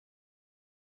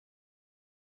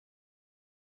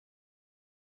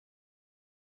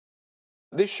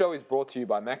This show is brought to you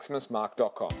by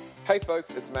MaximusMark.com. Hey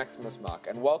folks, it's Maximus Mark,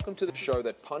 and welcome to the show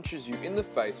that punches you in the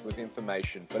face with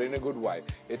information, but in a good way.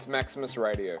 It's Maximus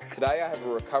Radio. Today I have a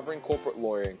recovering corporate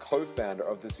lawyer and co-founder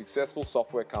of the successful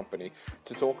software company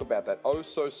to talk about that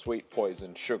oh-so-sweet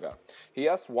poison, sugar. He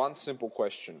asked one simple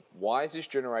question: why is this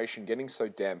generation getting so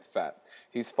damn fat?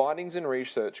 His findings and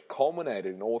research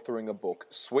culminated in authoring a book,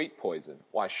 Sweet Poison: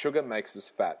 Why Sugar Makes Us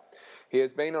Fat. He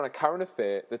has been on A Current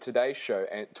Affair, The Today Show,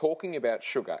 and talking about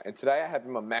sugar. And today I have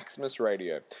him on Maximus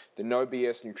Radio, the no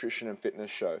BS nutrition and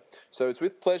fitness show. So it's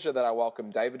with pleasure that I welcome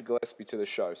David Gillespie to the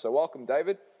show. So welcome,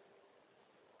 David.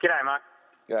 G'day, Mark.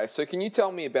 G'day. So can you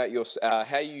tell me about your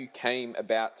how you came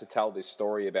about to tell this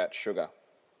story about sugar?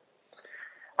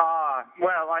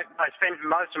 Well, I spent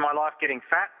most of my life getting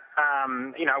fat.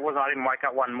 I didn't wake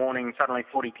up one morning suddenly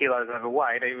 40 kilos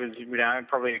overweight. It was,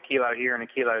 probably a kilo here and a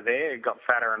kilo there. It got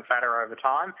fatter and fatter over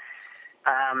time.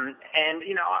 I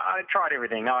tried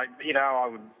everything. I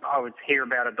would hear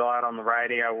about a diet on the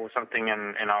radio or something,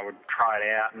 and I would try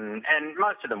it out, and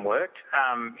most of them worked.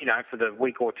 For the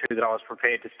week or two that I was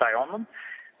prepared to stay on them.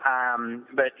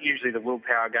 But usually the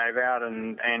willpower gave out,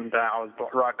 and I was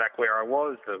right back where I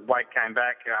was. The weight came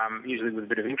back, usually with a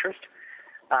bit of interest.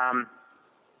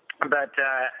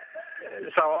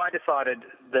 So I decided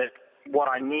that what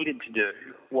I needed to do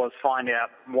was find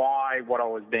out why what I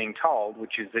was being told,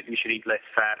 which is that you should eat less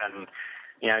fat and,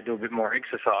 do a bit more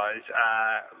exercise,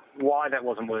 why that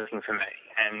wasn't working for me.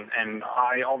 And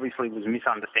I obviously was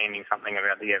misunderstanding something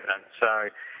about the evidence. So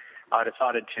I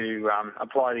decided to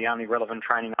apply the only relevant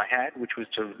training I had, which was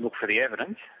to look for the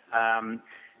evidence,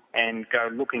 and go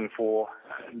looking for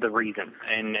the reason.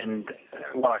 And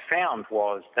what I found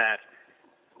was that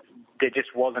there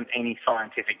just wasn't any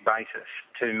scientific basis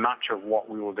to much of what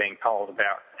we were being told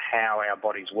about how our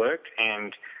bodies worked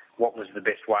and what was the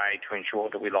best way to ensure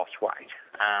that we lost weight.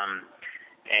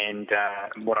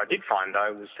 What I did find,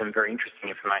 though, was some very interesting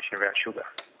information about sugar.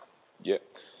 Yeah,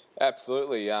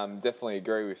 absolutely. Definitely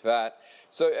agree with that.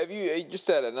 So have you, just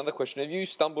had another question, have you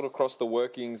stumbled across the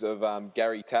workings of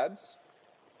Gary Tabbs?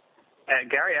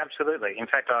 Gary, absolutely. In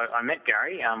fact, I met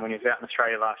Gary when he was out in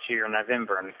Australia last year in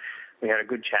November, and we had a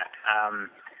good chat.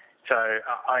 So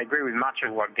I agree with much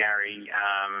of what Gary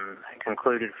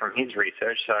concluded from his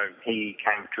research. So he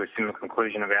came to a similar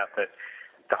conclusion about that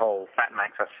the whole fat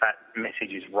makes us fat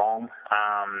message is wrong,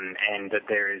 and that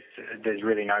there's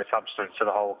really no substance to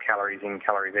the whole calories in,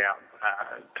 calories out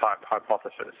type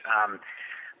hypothesis.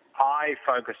 I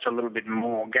focused a little bit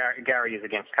more. Gary is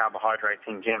against carbohydrates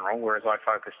in general, whereas I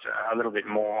focused a little bit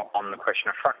more on the question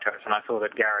of fructose, and I thought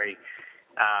that Gary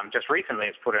just recently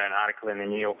has put in an article in the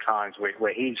New York Times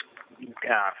where he's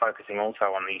focusing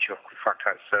also on the issue of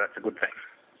fructose, so that's a good thing.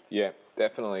 Yeah,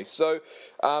 definitely. So,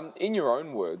 in your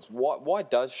own words, why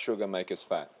does sugar make us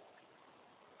fat?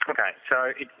 Okay,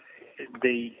 so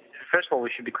first of all, we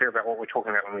should be clear about what we're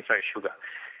talking about when we say sugar.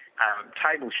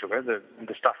 Table sugar,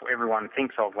 the stuff everyone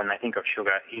thinks of when they think of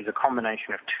sugar, is a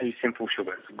combination of two simple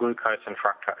sugars, glucose and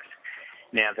fructose.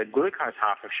 Now, the glucose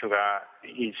half of sugar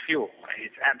is fuel.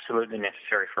 It's absolutely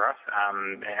necessary for us.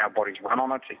 Our bodies run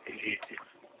on it.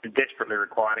 It's desperately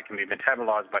required. It can be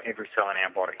metabolized by every cell in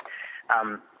our body.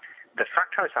 The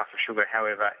fructose half of sugar,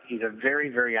 however, is a very,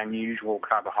 very unusual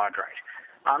carbohydrate.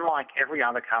 Unlike every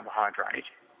other carbohydrate,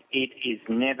 it is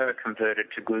never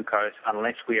converted to glucose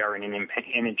unless we are in an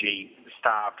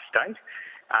energy-starved state.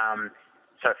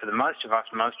 So for the most of us,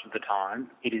 most of the time,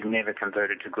 it is never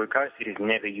converted to glucose. It is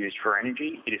never used for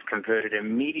energy. It is converted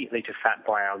immediately to fat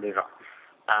by our liver,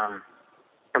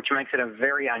 which makes it a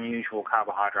very unusual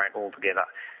carbohydrate altogether.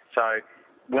 So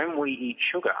when we eat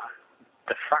sugar,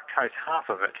 the fructose half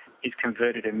of it is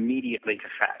converted immediately to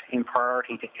fat in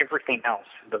priority to everything else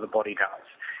that the body does.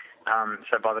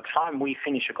 So by the time we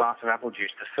finish a glass of apple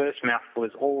juice, the first mouthful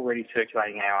is already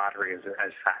circulating in our artery as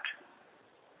fat.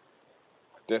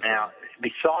 Definitely. Now,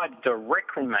 besides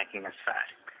directly making us fat,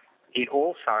 it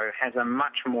also has a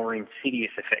much more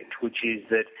insidious effect, which is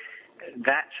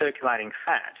that circulating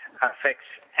fat affects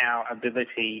our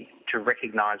ability to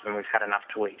recognize when we've had enough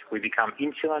to eat. We become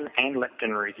insulin and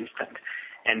leptin resistant,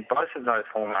 and both of those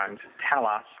hormones tell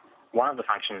us, one of the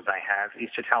functions they have is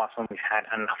to tell us when we've had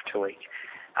enough to eat.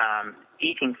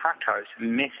 Eating fructose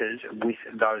messes with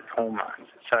those hormones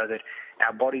so that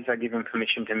our bodies are given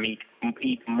permission to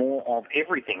eat more of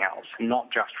everything else,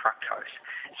 not just fructose.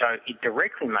 So it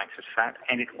directly makes us fat,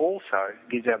 and it also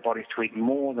gives our bodies to eat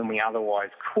more than we otherwise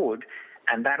could,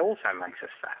 and that also makes us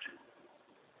fat.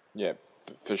 Yeah,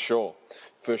 for sure.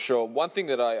 One thing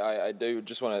that I do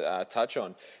just want to touch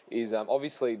on is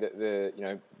obviously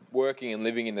the working and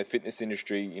living in the fitness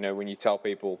industry, when you tell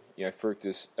people,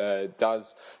 fructose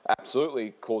does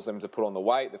absolutely cause them to put on the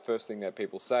weight, the first thing that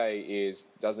people say is,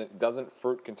 doesn't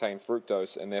fruit contain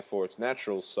fructose, and therefore it's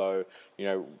natural? So,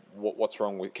 what's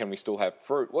wrong with? Can we still have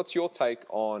fruit? What's your take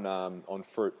on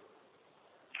fruit?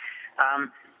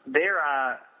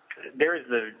 There is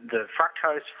the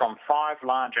fructose from 5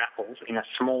 large apples in a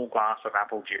small glass of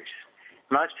apple juice.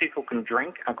 Most people can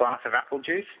drink a glass of apple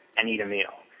juice and eat a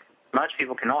meal. Most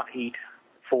people cannot eat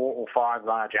 4 or 5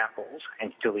 large apples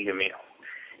and still eat a meal.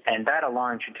 And that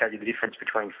alone should tell you the difference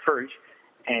between fruit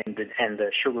and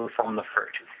the sugar from the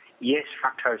fruit. Yes,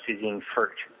 fructose is in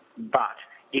fruit, but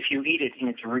if you eat it in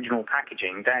its original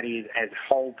packaging, that is as a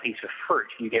whole piece of fruit,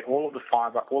 you get all of the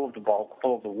fibre, all of the bulk,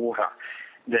 all of the water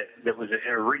that was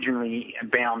originally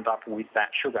bound up with that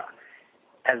sugar.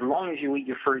 As long as you eat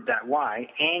your fruit that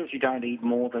way and you don't eat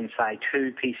more than, say,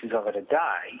 2 pieces of it a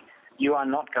day, you are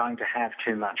not going to have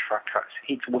too much fructose.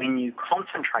 It's when you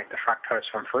concentrate the fructose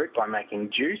from fruit by making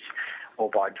juice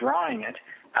or by drying it,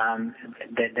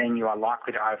 that then you are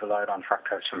likely to overload on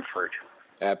fructose from fruit.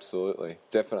 Absolutely,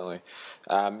 definitely.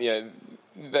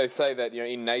 They say that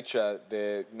in nature,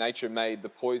 nature made the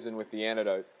poison with the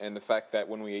antidote, and the fact that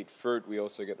when we eat fruit, we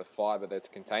also get the fibre that's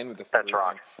contained with the fruit. That's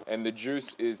right. And the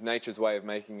juice is nature's way of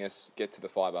making us get to the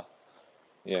fibre.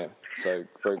 Yeah, so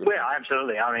very good. Well,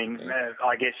 absolutely. I mean,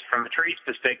 I guess from a tree's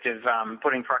perspective,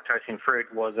 putting fructose in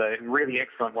fruit was a really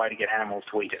excellent way to get animals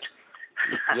to eat it.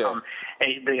 Yeah.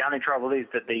 The only trouble is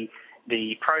that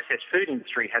the processed food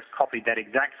industry has copied that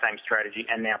exact same strategy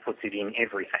and now puts it in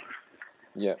everything.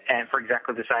 Yeah. And for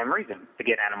exactly the same reason, to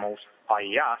get animals,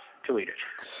 i.e. us, to eat it.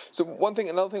 So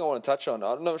another thing I want to touch on,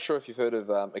 I'm not sure if you've heard of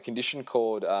a condition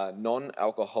called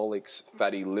non-alcoholic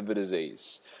fatty liver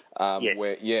disease.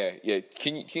 Yes.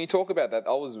 Can you talk about that?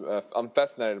 I'm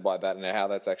fascinated by that and how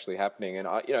that's actually happening. And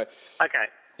Okay.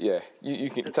 Yeah, you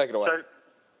can take it away.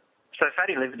 So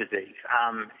fatty liver disease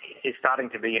is starting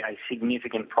to be a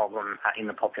significant problem in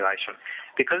the population.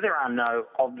 Because there are no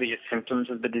obvious symptoms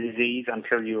of the disease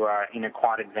until you are in a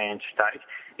quite advanced state,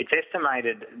 it's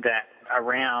estimated that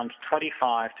around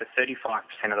 25 to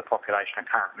 35% of the population are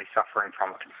currently suffering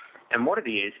from it. And what it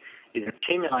is an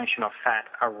accumulation of fat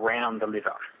around the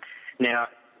liver. Now,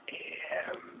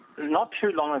 not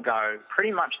too long ago,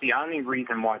 pretty much the only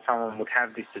reason why someone would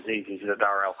have this disease is that they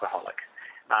are alcoholic.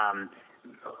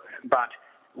 But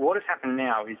what has happened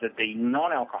now is that the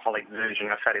non-alcoholic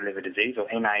version of fatty liver disease, or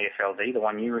NAFLD, the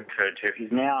one you referred to,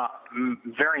 is now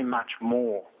very much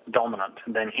more dominant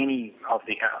than any of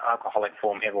the alcoholic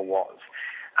form ever was.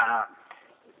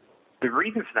 The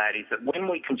reason for that is that when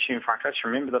we consume fructose,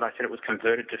 remember that I said it was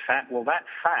converted to fat? Well, that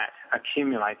fat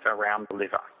accumulates around the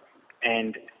liver.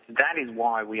 And that is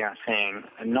why we are seeing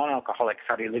a non-alcoholic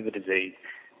fatty liver disease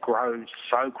grow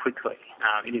so quickly.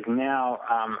 It is now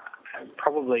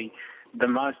probably the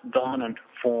most dominant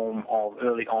form of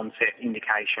early onset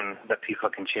indication that people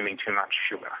are consuming too much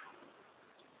sugar.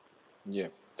 Yeah,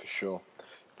 for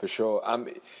sure.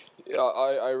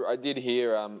 I did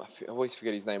hear. I always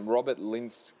forget his name. Robert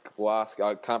Linsk.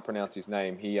 I can't pronounce his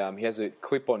name. He has a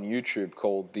clip on YouTube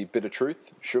called "The Bitter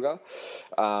Truth: Sugar,"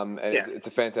 and it's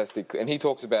a fantastic. And he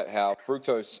talks about how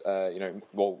fructose,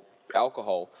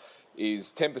 alcohol,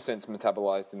 is 10%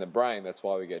 metabolized in the brain. That's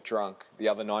why we get drunk. The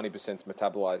other 90% is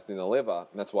metabolized in the liver,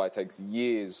 and that's why it takes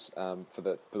years for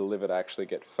the liver to actually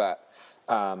get fat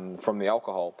from the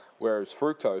alcohol. Whereas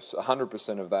fructose,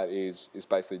 100% of that is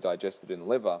basically digested in the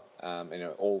liver,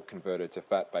 all converted to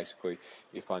fat, basically,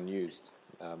 if unused.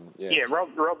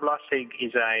 Rob Lustig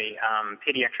is a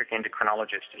pediatric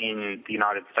endocrinologist in the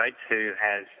United States who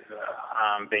has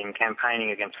been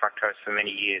campaigning against fructose for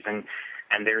many years,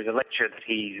 and there is a lecture that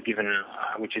he's given,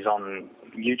 which is on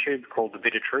YouTube, called The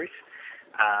Bitter Truth,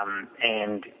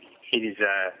 and it is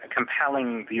a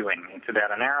compelling viewing. It's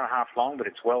about an hour and a half long, but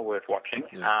it's well worth watching.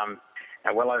 Yeah.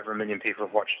 Well over 1 million people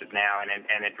have watched it now,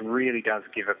 and it really does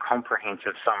give a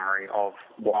comprehensive summary of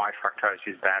why fructose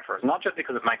is bad for us. Not just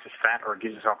because it makes us fat or it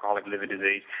gives us alcoholic liver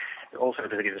disease, also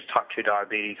because it gives us type 2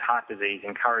 diabetes, heart disease,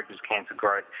 encourages cancer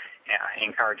growth,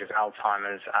 encourages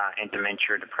Alzheimer's and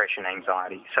dementia, depression,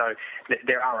 anxiety. So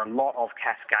there are a lot of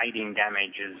cascading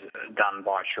damages done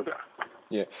by sugar.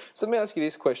 Yeah. So let me ask you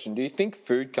this question. Do you think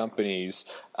food companies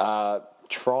are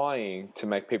trying to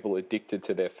make people addicted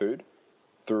to their food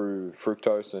through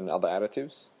fructose and other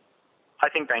additives? I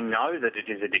think they know that it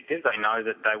is addictive. They know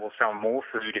that they will sell more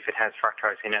food if it has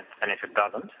fructose in it than if it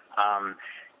doesn't.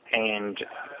 And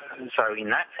so in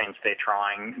that sense, they're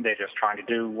just trying to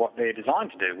do what they're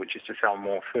designed to do, which is to sell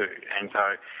more food. And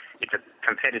so it's a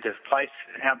competitive place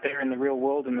out there in the real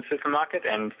world in the supermarket,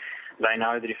 and They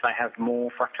know that if they have more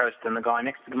fructose than the guy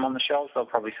next to them on the shelves, they'll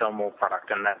probably sell more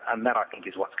product, and that I think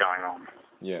is what's going on.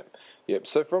 Yeah, yep.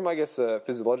 So from, I guess, a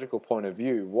physiological point of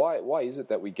view, why is it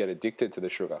that we get addicted to the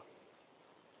sugar?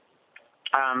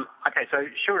 Okay, so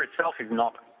sugar itself is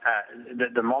not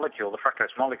the molecule. The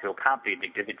fructose molecule can't be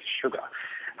addictive. It's sugar,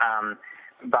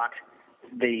 but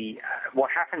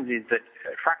what happens is that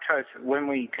fructose, when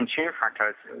we consume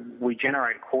fructose, we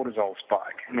generate a cortisol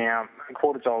spike. Now,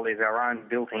 cortisol is our own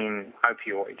built-in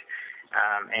opioid,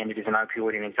 and it is an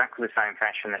opioid in exactly the same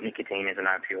fashion that nicotine is an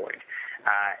opioid.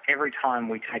 Every time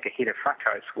we take a hit of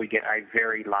fructose, we get a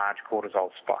very large cortisol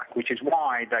spike, which is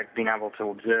why they've been able to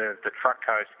observe that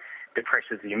fructose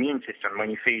depresses the immune system. When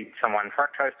you feed someone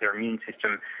fructose, their immune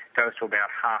system goes to about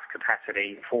half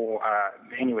capacity for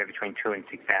anywhere between 2 and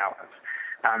 6 hours.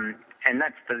 And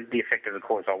that's the effect of the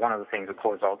cortisol. One of the things that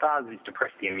cortisol does is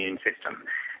depress the immune system.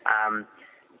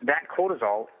 That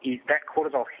cortisol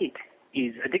hit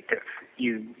is addictive.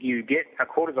 You get a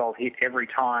cortisol hit every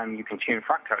time you consume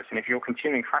fructose, and if you're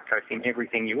consuming fructose in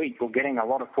everything you eat, you're getting a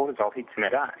lot of cortisol hits in a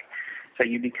day. So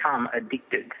you become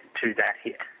addicted to that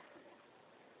hit.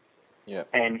 Yeah.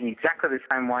 And in exactly the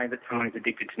same way that someone is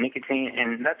addicted to nicotine,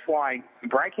 and that's why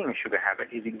breaking a sugar habit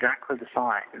is exactly the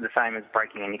same as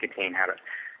breaking a nicotine habit.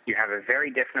 You have a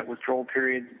very definite withdrawal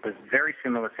period with very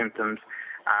similar symptoms,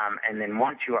 and then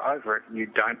once you are over it, you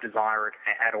don't desire it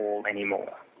at all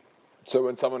anymore. So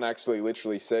when someone actually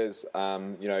literally says,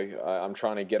 I'm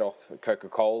trying to get off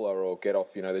Coca-Cola or get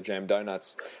off, the jam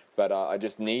donuts, but I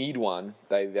just need one,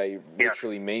 they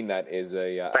literally mean that as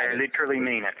a... They literally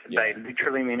mean it. Yeah. They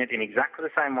literally mean it in exactly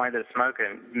the same way that a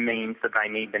smoker means that they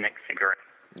need the next cigarette.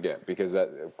 Yeah, because that,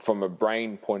 from a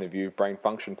brain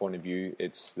function point of view,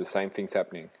 it's the same thing's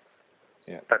happening.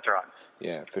 Yeah, that's right.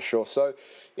 Yeah, for sure. So,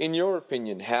 in your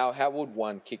opinion, how would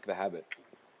one kick the habit?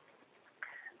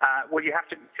 Well, you have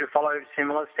to follow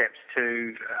similar steps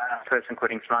to a person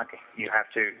quitting smoking. You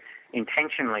have to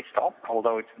intentionally stop,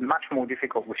 although it's much more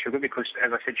difficult with sugar because,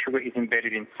 as I said, sugar is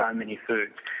embedded in so many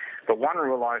foods. But one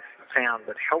rule I've found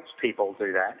that helps people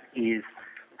do that is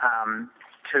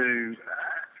to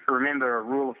remember a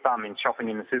rule of thumb in shopping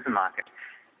in the supermarket.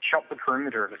 Shop the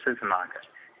perimeter of a supermarket.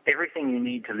 Everything you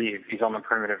need to live is on the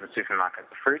perimeter of a supermarket.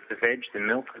 The fruit, the veg, the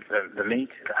milk, the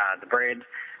meat, the bread,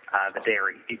 the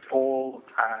dairy. It's all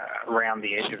around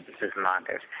the edge of the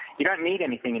supermarket. You don't need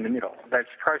anything in the middle. That's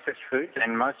processed foods,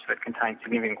 and most of it contains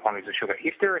significant quantities of sugar.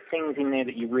 If there are things in there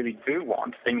that you really do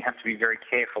want, then you have to be very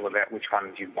careful about which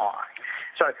ones you buy.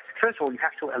 So, first of all, you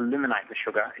have to eliminate the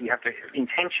sugar. You have to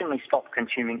intentionally stop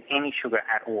consuming any sugar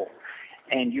at all.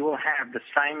 And you will have the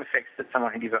same effects that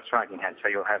someone who gives up smoking has. So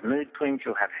you'll have mood swings,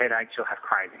 you'll have headaches, you'll have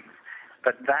cravings.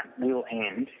 But that will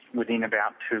end within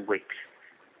about 2 weeks.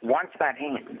 Once that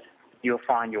ends, you'll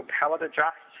find your palate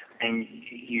adjusts and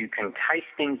you can taste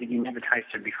things that you never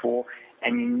tasted before,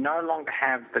 and you no longer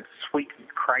have the sweet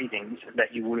cravings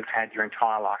that you would have had your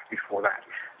entire life before that.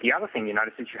 The other thing you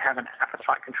notice is you have an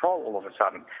appetite control all of a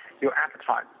sudden. Your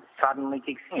appetite suddenly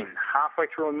kicks in. Halfway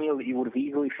through a meal that you would have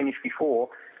easily finished before,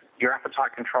 your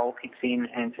appetite control kicks in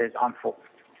and says, I'm full,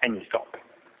 and you stop.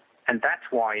 And that's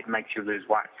why it makes you lose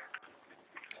weight.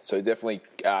 So definitely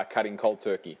cutting cold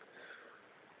turkey.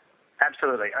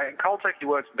 Absolutely. Cold turkey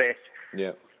works best.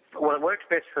 Yeah. Well, it works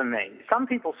best for me. Some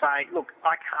people say, look,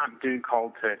 I can't do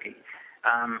cold turkey.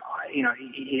 I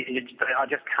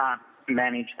just can't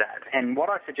manage that. And what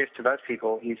I suggest to those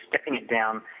people is stepping it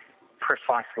down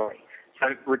precisely.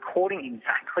 So recording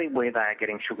exactly where they are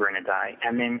getting sugar in a day,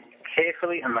 and then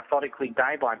carefully and methodically,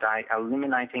 day by day,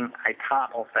 eliminating a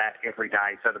part of that every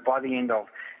day, so that by the end of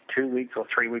 2 weeks or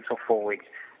 3 weeks or 4 weeks,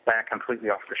 they are completely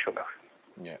off the sugar.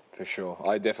 Yeah, for sure.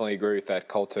 I definitely agree with that,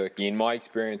 cold turkey. In my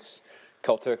experience,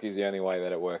 cold turkey is the only way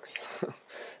that it works.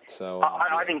 So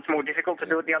I think it's more difficult to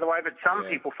do it the other way, but some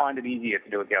people find it easier to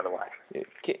do it the other way.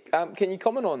 Yeah. Can you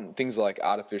comment on things like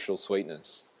artificial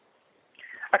sweeteners?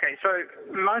 Okay, so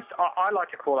I like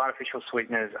to call artificial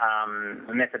sweeteners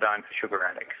methadone for sugar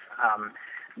addicts.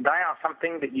 They are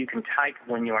something that you can take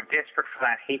when you are desperate for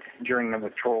that hit during the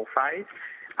withdrawal phase,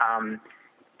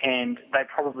 and they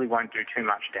probably won't do too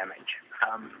much damage.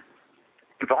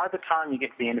 By the time you get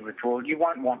to the end of withdrawal, you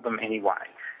won't want them anyway.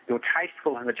 Your taste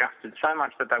will have adjusted so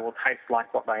much that they will taste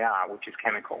like what they are, which is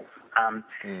chemicals.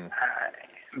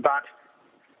 But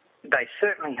they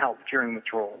certainly help during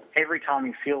withdrawal. Every time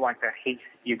you feel like that hit,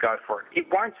 you go for it. It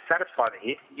won't satisfy the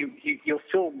hit. You'll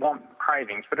still want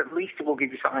cravings, but at least it will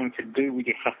give you something to do with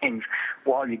your hands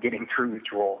while you're getting through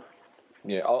withdrawal.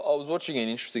 Yeah, I was watching an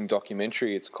interesting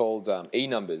documentary. It's called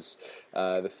E-Numbers,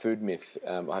 The Food Myth.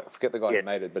 I forget the guy who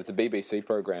made it, but it's a BBC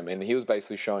program, and he was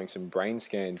basically showing some brain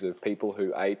scans of people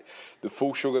who ate the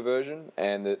full sugar version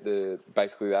and the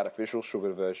basically the artificial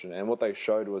sugar version. And what they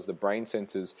showed was the brain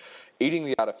centers eating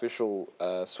the artificial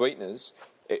sweeteners.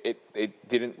 It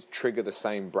didn't trigger the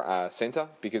same center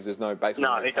because there's no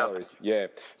calories. Doesn't. Yeah,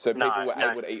 so people were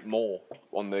able to eat more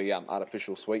on the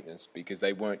artificial sweeteners because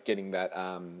they weren't getting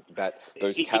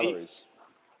those calories.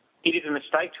 It is a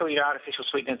mistake to eat artificial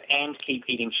sweeteners and keep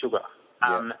eating sugar.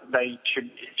 They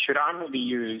should only be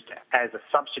used as a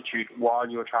substitute while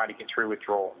you're trying to get through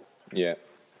withdrawal. Yeah.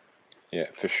 Yeah,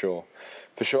 for sure.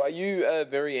 Are you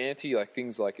very anti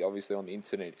things like obviously on the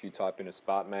internet? If you type in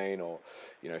aspartame or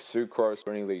sucrose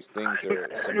or any of these things,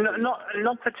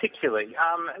 not particularly.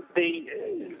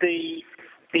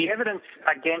 The evidence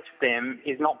against them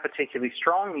is not particularly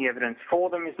strong. The evidence for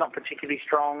them is not particularly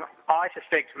strong. I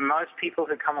suspect most people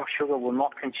who come off sugar will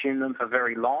not consume them for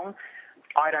very long.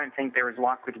 I don't think there is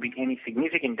likely to be any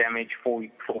significant damage for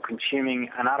consuming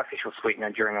an artificial sweetener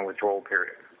during a withdrawal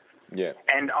period. Yeah.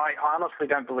 And I honestly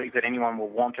don't believe that anyone will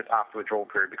want it after the withdrawal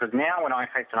period, because now when I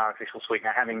taste an artificial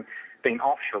sweetener, having been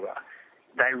off sugar,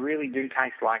 they really do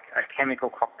taste like a chemical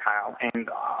cocktail, and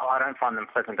I don't find them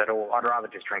pleasant at all. I'd rather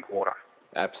just drink water.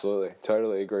 Absolutely.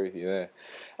 Totally agree with you there.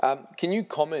 Can you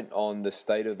comment on the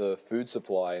state of the food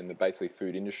supply and the basically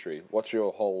food industry? What's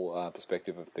your whole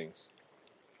perspective of things?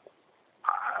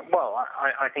 Well,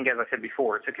 I think, as I said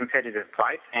before, it's a competitive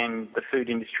place, and the food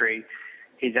industry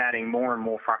is adding more and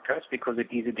more fructose because it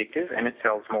is addictive and it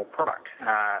sells more product.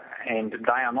 And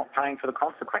they are not paying for the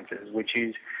consequences, which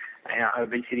is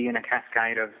obesity and a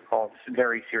cascade of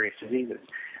very serious diseases.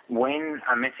 When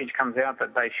a message comes out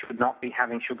that they should not be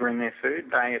having sugar in their food,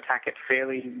 they attack it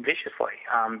fairly viciously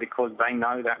because they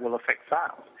know that will affect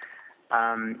sales.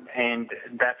 And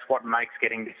that's what makes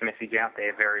getting this message out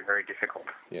there very, very difficult.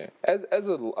 Yeah. As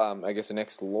I guess an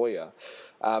ex-lawyer,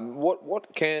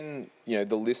 what can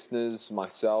the listeners,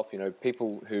 myself,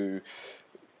 people who,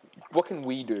 what can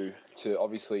we do to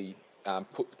obviously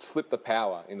slip the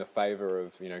power in the favour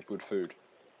of good food?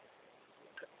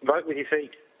 Vote with your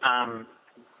feet.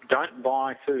 Don't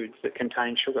buy foods that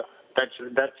contain sugar. That's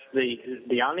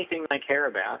the only thing they care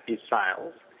about is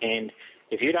sales. And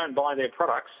if you don't buy their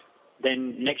products,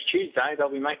 then next Tuesday they'll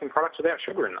be making products without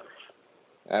sugar in them.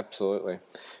 Absolutely.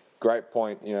 Great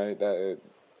point. That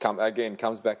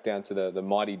comes back down to the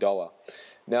mighty dollar.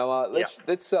 Now, let's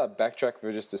backtrack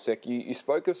for just a sec. You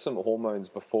spoke of some hormones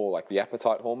before, like the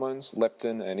appetite hormones,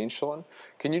 leptin and insulin.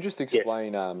 Can you just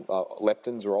explain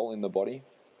leptin's role in the body?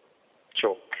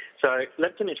 Sure. So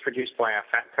leptin is produced by our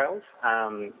fat cells,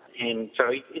 and so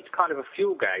it's kind of a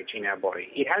fuel gauge in our body.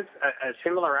 It has a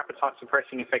similar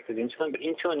appetite-suppressing effect as insulin, but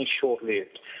insulin is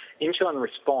short-lived. Insulin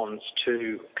responds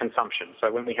to consumption.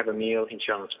 So when we have a meal,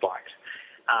 insulin spikes,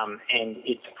 and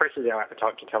it suppresses our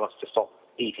appetite to tell us to stop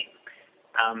eating.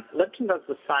 Leptin does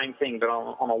the same thing, but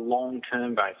on a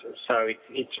long-term basis. So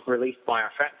it's released by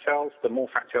our fat cells. The more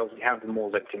fat cells we have, the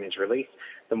more leptin is released,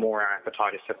 the more our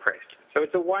appetite is suppressed. So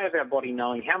it's a way of our body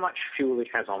knowing how much fuel it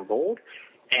has on board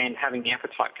and having the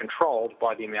appetite controlled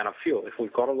by the amount of fuel. If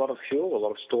we've got a lot of fuel, a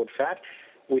lot of stored fat,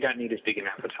 we don't need as big an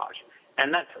appetite.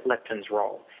 And that's leptin's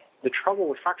role. The trouble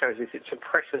with fructose is it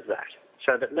suppresses that,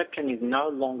 so that leptin is no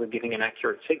longer giving an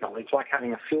accurate signal. It's like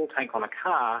having a fuel tank on a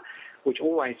car which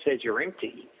always says you're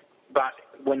empty, but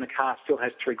when the car still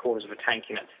has 3/4 of a tank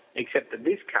in it, except that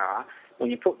this car,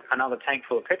 when you put another tank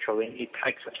full of petrol in, it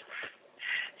takes it.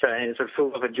 So it's sort of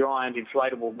full of a giant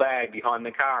inflatable bag behind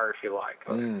the car, if you like.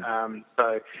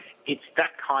 So it's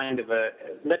that kind of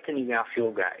leptin is our fuel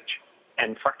gauge,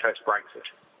 and fructose breaks it.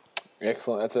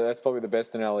 Excellent. That's probably the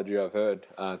best analogy I've heard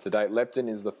to date. Leptin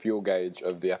is the fuel gauge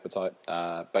of the appetite,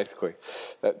 basically.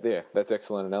 That's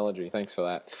excellent analogy. Thanks for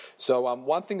that. So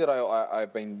one thing that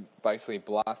I've been basically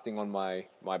blasting on my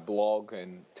blog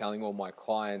and telling all my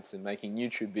clients and making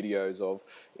YouTube videos of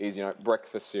is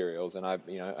breakfast cereals, and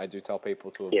I do tell people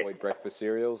to avoid breakfast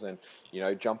cereals and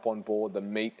jump on board the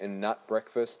meat and nut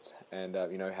breakfast and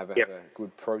have a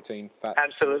good protein fat.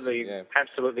 Absolutely,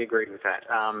 absolutely agree with that.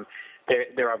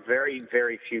 There are very,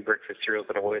 very few breakfast cereals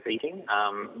that are worth eating.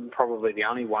 Probably the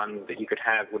only one that you could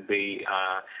have would be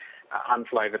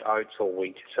unflavoured oats or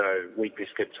wheat, so wheat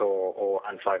biscuits or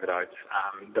unflavoured oats.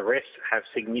 The rest have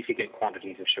significant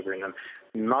quantities of sugar in them.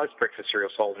 Most breakfast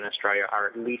cereals sold in Australia are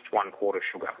at least 1/4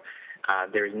 sugar.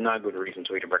 There is no good reason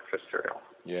to eat a breakfast cereal.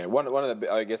 Yeah, one of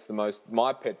the, I guess,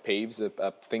 my pet peeves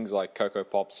are things like Cocoa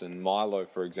Pops and Milo,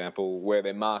 for example, where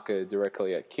they're marketed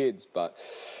directly at kids, but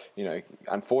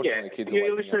unfortunately, kids are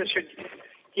your listeners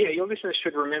Yeah, your listeners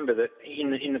should remember that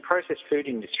in the processed food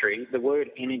industry, the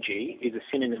word energy is a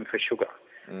synonym for sugar.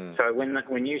 So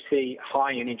when you see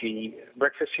high energy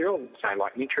breakfast cereal, say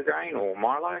like Nutrigrain or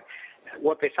Milo,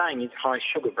 what they're saying is high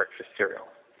sugar breakfast cereal.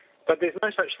 But there's no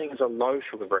such thing as a low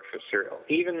sugar breakfast cereal.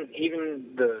 Even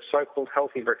the so-called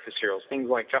healthy breakfast cereals, things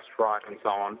like Just Right and so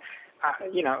on,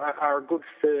 are a good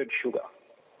third sugar.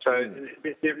 So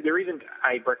there isn't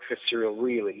a breakfast cereal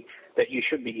really that you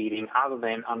should be eating other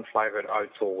than unflavoured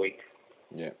oats or wheat.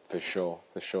 Yeah, for sure.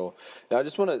 Now, I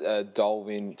just want to delve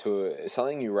into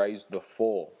something you raised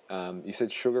before. You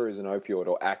said sugar is an opioid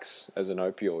or acts as an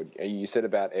opioid. You said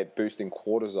about it boosting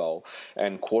cortisol,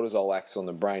 and cortisol acts on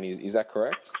the brain. Is that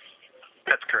correct?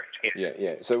 That's correct, yes.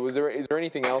 Yeah. So is there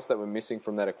anything else that we're missing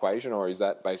from that equation, or is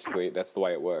that basically that's the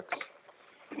way it works?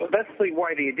 Well, that's the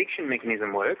way the addiction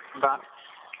mechanism works, but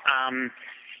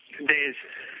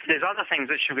there's other things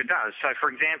that sugar does. So, for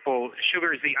example,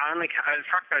 fructose is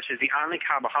the only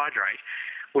carbohydrate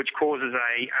which causes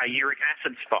a uric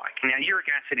acid spike. Now, uric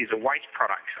acid is a waste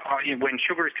product. When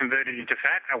sugar is converted into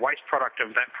fat, a waste product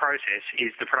of that process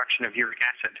is the production of uric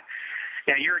acid.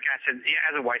 Now, uric acid,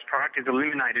 as a waste product, is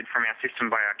eliminated from our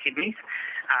system by our kidneys.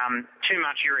 Too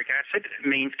much uric acid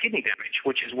means kidney damage,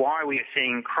 which is why we are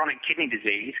seeing chronic kidney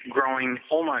disease growing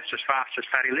almost as fast as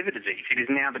fatty liver disease. It is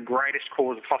now the greatest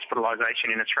cause of hospitalisation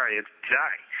in Australia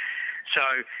today.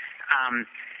 So,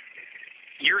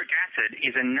 uric acid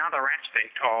is another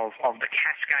aspect of the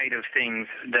cascade of things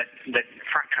that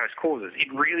fructose causes. It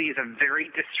really is a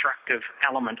very destructive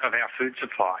element of our food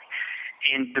supply.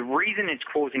 And the reason it's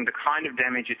causing the kind of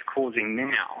damage it's causing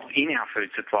now in our food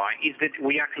supply is that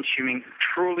we are consuming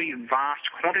truly vast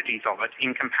quantities of it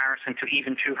in comparison to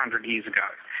even 200 years ago.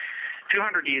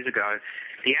 200 years ago,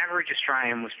 the average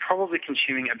Australian was probably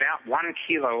consuming about 1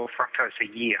 kilo of fructose a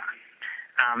year.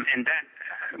 And that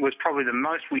was probably the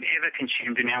most we'd ever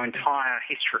consumed in our entire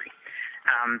history.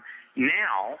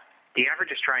 Now, the average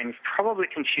Australian is probably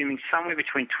consuming somewhere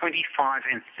between 25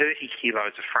 and 30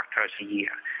 kilos of fructose a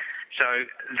year. So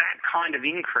that kind of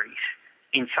increase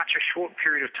in such a short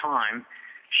period of time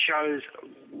shows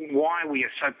why we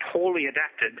are so poorly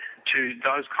adapted to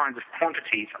those kinds of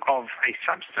quantities of a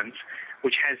substance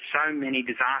which has so many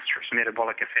disastrous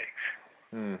metabolic effects.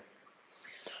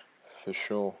 For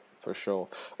sure.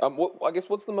 I guess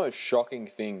what's the most shocking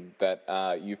thing that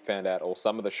you found out, or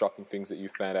some of the shocking things that you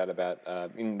found out about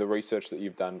in the research that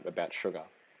you've done about sugar?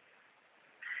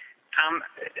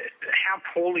 How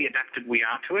poorly adapted we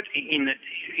are to it, in that,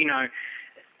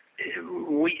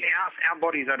 our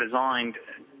bodies are designed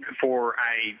for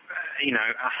a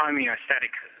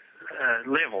homeostatic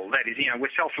level. That is,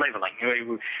 we're self-leveling.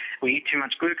 We eat too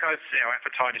much glucose, our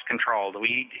appetite is controlled.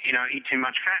 We eat too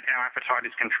much fat, our appetite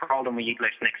is controlled, and we eat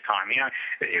less next time.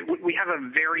 We have a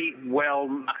very well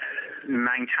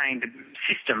maintained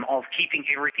system of keeping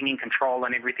everything in control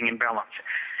and everything in balance.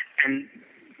 And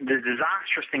the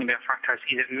disastrous thing about fructose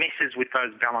is it messes with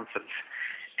those balances,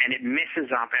 and it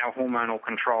messes up our hormonal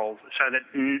controls so that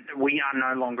we are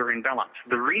no longer in balance.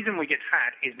 The reason we get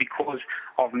fat is because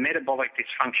of metabolic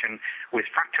dysfunction with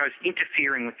fructose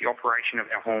interfering with the operation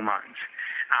of our hormones.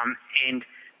 And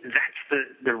that's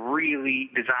the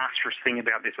really disastrous thing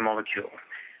about this molecule.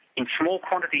 In small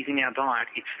quantities in our diet,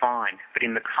 it's fine, but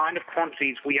in the kind of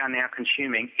quantities we are now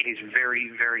consuming, it is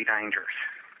very, very dangerous.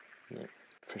 Yeah.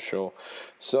 For sure.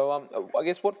 So, I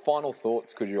guess what final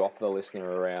thoughts could you offer the listener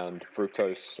around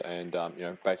fructose and,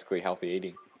 basically healthy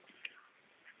eating?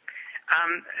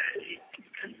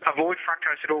 Avoid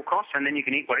fructose at all costs, and then you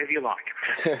can eat whatever you like.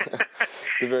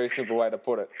 It's a very simple way to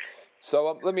put it.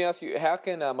 So, let me ask you, how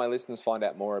can my listeners find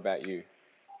out more about you?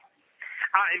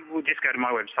 We'll just go to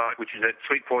my website, which is at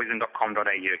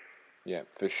sweetpoison.com.au. Yeah,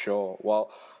 for sure. Well,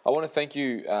 I want to thank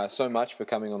you so much for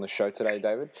coming on the show today,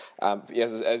 David. As you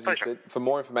said, for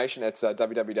more information, it's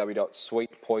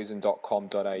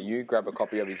www.sweetpoison.com.au. Grab a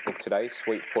copy of his book today,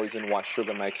 Sweet Poison: Why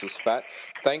Sugar Makes Us Fat.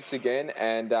 Thanks again.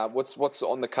 And what's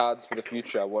on the cards for the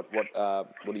future? What are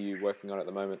you working on at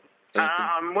the moment?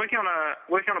 I'm working on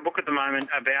a book at the moment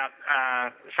about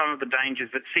some of the dangers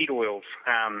that seed oils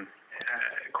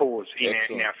cause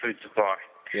in our food supply.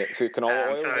 Yeah, so canola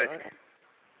oil, is that right?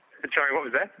 Sorry, what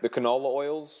was that? The canola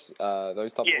oils,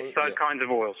 those type of oils? Yes, those kinds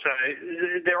of oils. So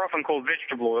they're often called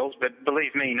vegetable oils, but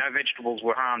believe me, no vegetables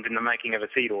were harmed in the making of a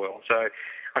seed oil. So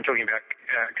I'm talking about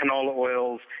canola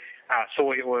oils,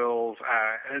 soy oils,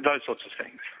 those sorts of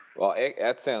things. Well,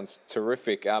 that sounds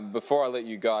terrific. Before I let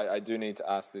you go, I do need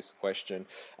to ask this question.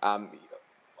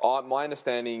 My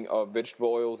understanding of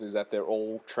vegetable oils is that they're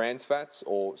all trans fats,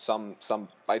 or some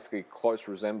basically close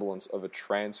resemblance of a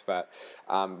trans fat,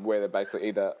 where they're basically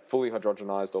either fully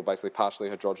hydrogenized or basically partially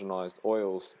hydrogenized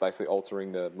oils, basically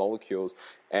altering the molecules.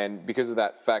 And because of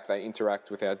that fact, they interact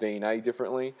with our DNA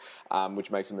differently, which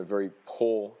makes them a very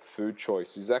poor food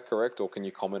choice. Is that correct, or can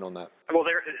you comment on that? Well,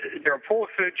 they're a poor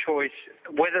food choice,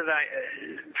 whether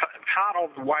part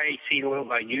of the way seed oils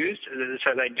are used,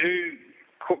 so they do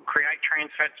create trans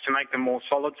fats to make them more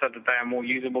solid so that they are more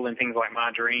usable in things like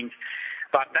margarines.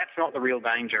 But that's not the real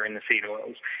danger in the seed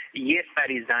oils. Yes,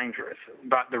 that is dangerous,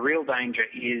 but the real danger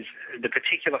is the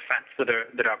particular fats that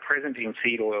are present in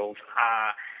seed oils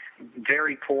are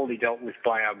very poorly dealt with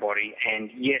by our body, and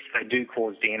yes, they do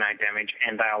cause DNA damage,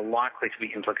 and they are likely to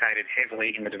be implicated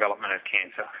heavily in the development of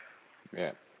cancer.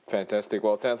 Yeah, fantastic.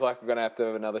 Well, it sounds like we're going to have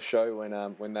another show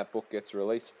when that book gets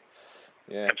released.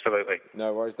 Yeah, absolutely.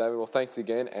 No worries, David. Well, thanks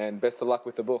again, and best of luck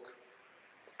with the book.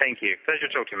 Thank you. Pleasure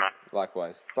to talk to you, Mark.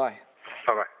 Likewise. Bye.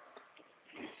 Bye-bye.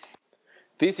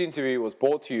 This interview was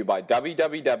brought to you by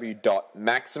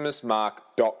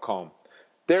www.maximusmark.com.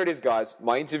 There it is, guys,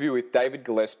 my interview with David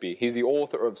Gillespie. He's the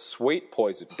author of Sweet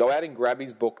Poison. Go out and grab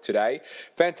his book today.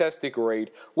 Fantastic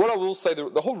read. What I will say,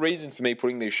 the whole reason for me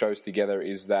putting these shows together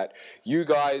is that you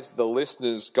guys, the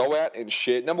listeners, go out and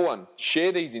share. Number one,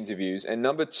 share these interviews. And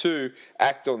number two,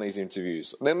 act on these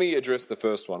interviews. Let me address the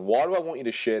first one. Why do I want you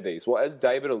to share these? Well, as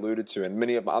David alluded to, and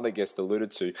many of my other guests alluded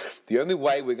to, the only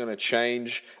way we're going to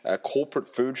change corporate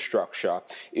food structure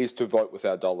is to vote with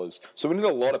our dollars. So we need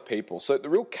a lot of people. So the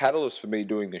real catalyst for me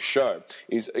doing this show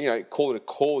is, call it a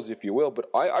cause if you will, but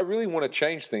I really want to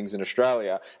change things in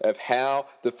Australia of how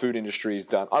the food industry is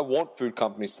done. I want food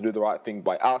companies to do the right thing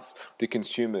by us, the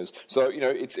consumers. So,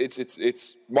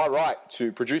 it's my right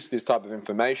to produce this type of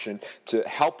information to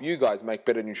help you guys make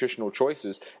better nutritional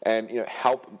choices and,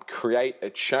 help create a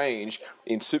change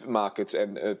in supermarkets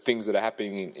and things that are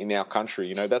happening in our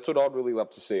country. That's what I'd really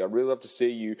love to see. I'd really love to see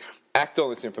you act on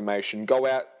this information. Go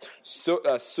out,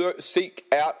 seek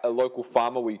out a local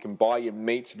farmer where you can buy your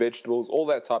meats, vegetables, all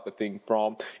that type of thing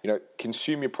from.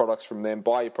 Consume your products from them,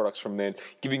 buy your products from them,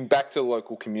 giving back to the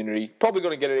local community. Probably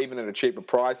going to get it even at a cheaper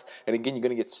price. And again, you're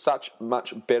going to get such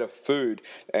much better food,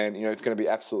 and it's going to be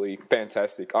absolutely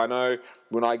fantastic. I know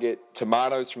when I get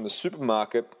tomatoes from the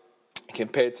supermarket,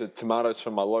 compared to tomatoes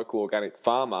from my local organic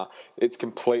farmer, it's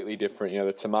completely different.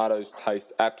 The tomatoes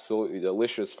taste absolutely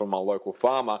delicious from my local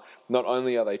farmer. Not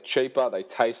only are they cheaper, they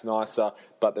taste nicer,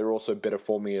 but they're also better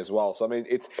for me as well. So,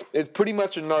 it's pretty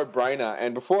much a no-brainer.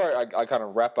 And before I kind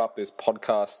of wrap up this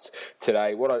podcast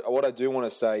today, what I do want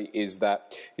to say is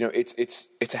that, it's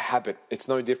a habit. It's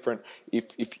no different.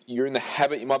 If you're in the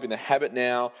habit, you might be in the habit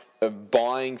now of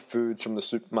buying foods from the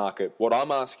supermarket. What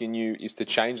I'm asking you is to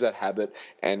change that habit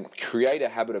and create a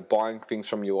habit of buying things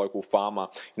from your local farmer.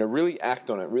 Really act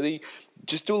on it. Really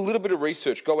just do a little bit of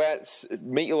research. Go out,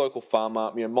 meet your local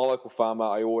farmer. My local farmer,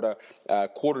 I order a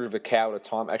quarter of a cow at a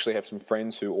time. I actually have some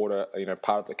friends who order,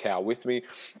 part of the cow with me.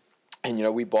 And,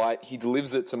 we buy it. He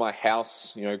delivers it to my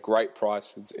house, great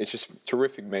price. It's just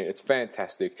terrific meat. It's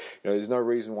fantastic. There's no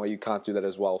reason why you can't do that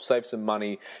as well. Save some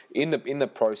money in the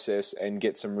process and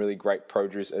get some really great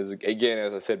produce. As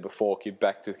I said before, give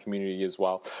back to the community as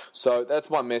well. So that's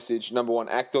my message. Number one,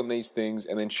 act on these things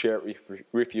and then share it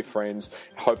with your friends,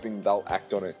 hoping they'll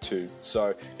act on it too.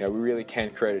 So, we really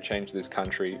can create a change in this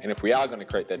country. And if we are going to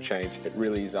create that change, it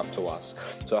really is up to us.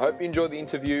 So I hope you enjoyed the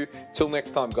interview. Till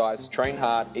next time, guys, train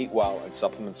hard, eat well, and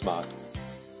supplement smart.